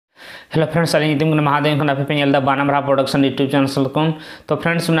Hello friends Ali Mahadev पे बानामरा production YouTube channel को तो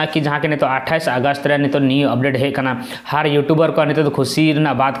फ्रेंड्स में कि जहाँ के नहीं तो 28 अगस्त रे नहीं तो न्यू अपडेट है हर यूट्यूबर को नहीं तो खुशी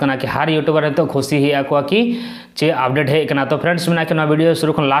बात करना कि हर यूट्यूबर नहीं तो खुशी है कि चे अपडेट है तो फ्रेंड्स में कि वीडियो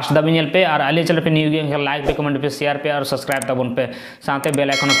शुरू कर लास्ट दबी पे और अली चैनल पे न्यू लाइक पे कमेंट पे शेयर पे और सब्सक्राइब तबन पे साथ बेल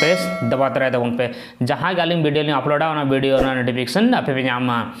आइकन पे दबाते रहे तबन पे जहाँ अली वीडियो अपलोडा वीडियो नोटिफिकेशन आपे पे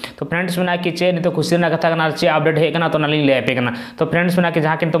नामा तो फ्रेंड्स में कि चे नहीं तो खुशी कथा चे अपडेट है तो लेपे तो फ्रेंड्स में कि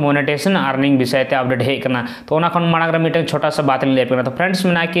जहाँ कि मोनेटाइजेशन अर्निंग विषय ते अपडेट है तो मांग मीटिंग छोटा सा बात लेपे तो फ्रेंड्स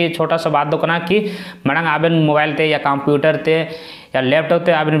में कि छोटा सा बात दो कि मांग आबेन मोबाइल ते या कंप्यूटर ते या लैपटॉप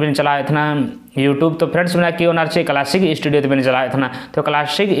ते आबेन बिन चलाए थे यूट्यूब तो फ्रेंड्स में कि चे क्लासिक स्टूडियो बिन चलाए थे तो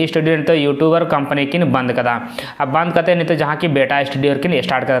क्लासिक स्टूडियो तो यूट्यूबर कंपनी की बंद कदा अब बंद करते नहीं तो जहाँ की बेटा स्टूडियो की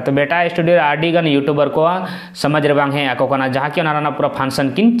स्टार्ट कदा तो बेटा स्टूडियो आडी गन यूट्यूबर को समझ रे बांग है आको जहाँ की पूरा फंक्शन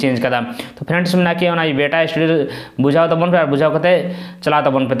की चेंज कदा तो फ्रेंड्स में कि बेटा स्टूडियो बुझाओ तबन पे बुझाओ करते चला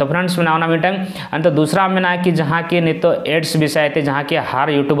तबन पे तो फ्रेंड्स में मीटिंग तो दूसरा में कि जहाँ की नहीं तो एड्स विषय थे जहाँ की हर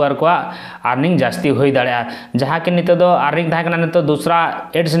यूट्यूबर को अर्निंग जास्ती हो दाड़ा जहाँ की नहीं तो अर्निंग नहीं तो दूसरा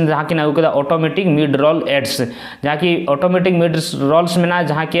एड्स जहाँ की अगू ऑटोमेटिक मिड रोल एड्स जहाँ की ऑटोमेटिक मिड रोल्स में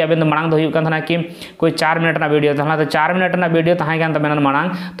जहाँ की अब मांग कि कोई 4 मिनट वीडियो था तो 4 मिनट वीडियो तहन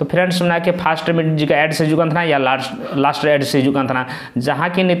मांग तो फ्रेंड्स में कि फर्स्ट मिनट एड्स हजूँ या लास्ट एड्स हजूँ जहाँ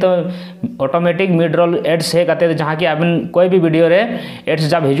की नहीं तो ऑटोमेटिक मिड रोल एड्स है जहाँ की अब कोई भी वीडियो रे एड्स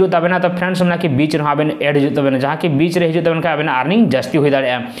जब हजू तब तो फ्रेंड्स में कि बीच अब एड हजू तब जहाँ की बीच रे हजू तब अब अर्निंग जास्ती हो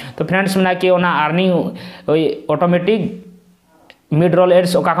दाड़ा तो फ्रेंड्स में कि earning automatic mid role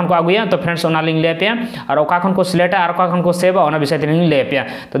ads खन को आगुया तो फ्रेंड्स लिंक ले पे और खन को सिलेक्ट और खन को सेव विषय लिंक ले पे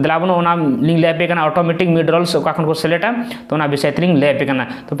तो दिलाबन लिंक ले पे ऑटोमेटिक मिड रोल्स खन को सिलेक्ट तो विषय लिंक ले पे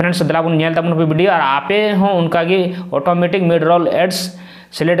तो फ्रेंड्स दिलाबन तबन वीडियो और आपे हों उनका automatic mid role ads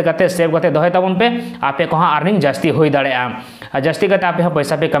select करते सेव करते दोहे तबन पे आपे को अर्निंग जास्ती हो दाड़ा जास्ती करते आपे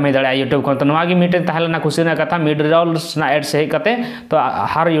पैसा पे कमी दाड़ा यूट्यूब को तो मीटिंग तहलना खुशी कथा मिड रोल्स एड्स हे तो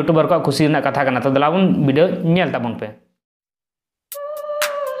हर यूट्यूबर को खुशी कथा तो दिलाबन वीडियो तबन पे।